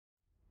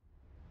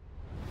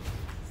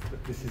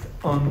that this is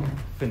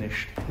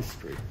unfinished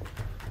history.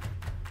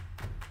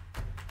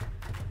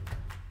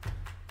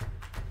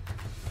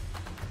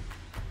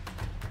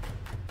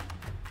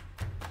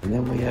 And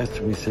then we asked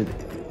him, we said,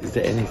 is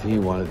there anything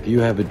you want? Do you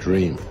have a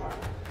dream?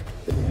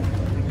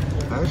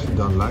 I actually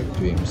don't like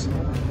dreams.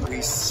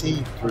 We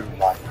see through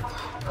life.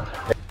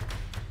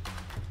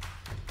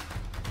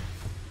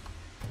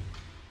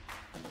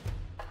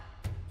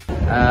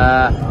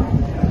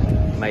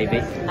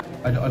 Maybe.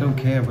 I don't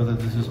care whether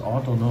this is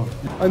art or not.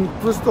 And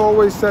Christo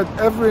always said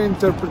every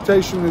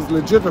interpretation is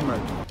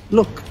legitimate.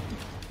 Look.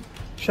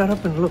 Shut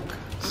up and look.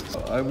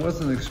 I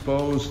wasn't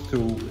exposed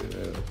to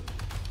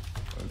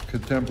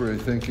contemporary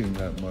thinking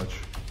that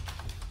much.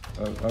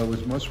 I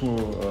was much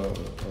more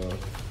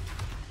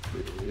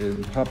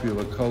in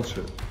popular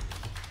culture.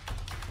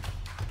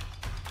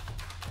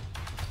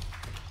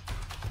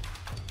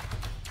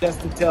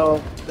 Just to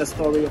tell the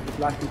story of the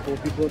black people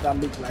that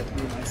look like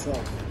me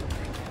myself.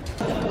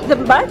 The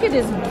market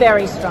is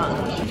very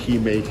strong. He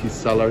made his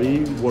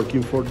salary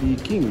working for the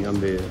king and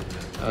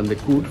the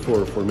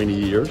court for many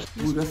years.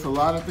 Ooh, there's a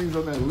lot of things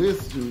on that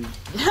list, dude.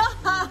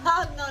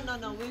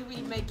 No, we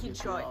will make it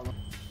short.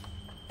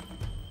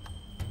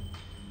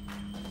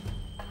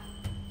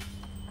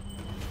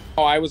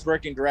 Oh, I was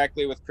working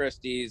directly with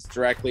Christie's,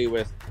 directly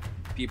with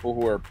people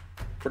who are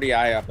pretty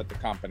high up at the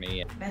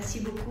company.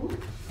 Merci beaucoup.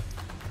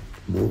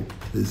 Mon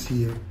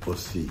plaisir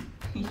aussi.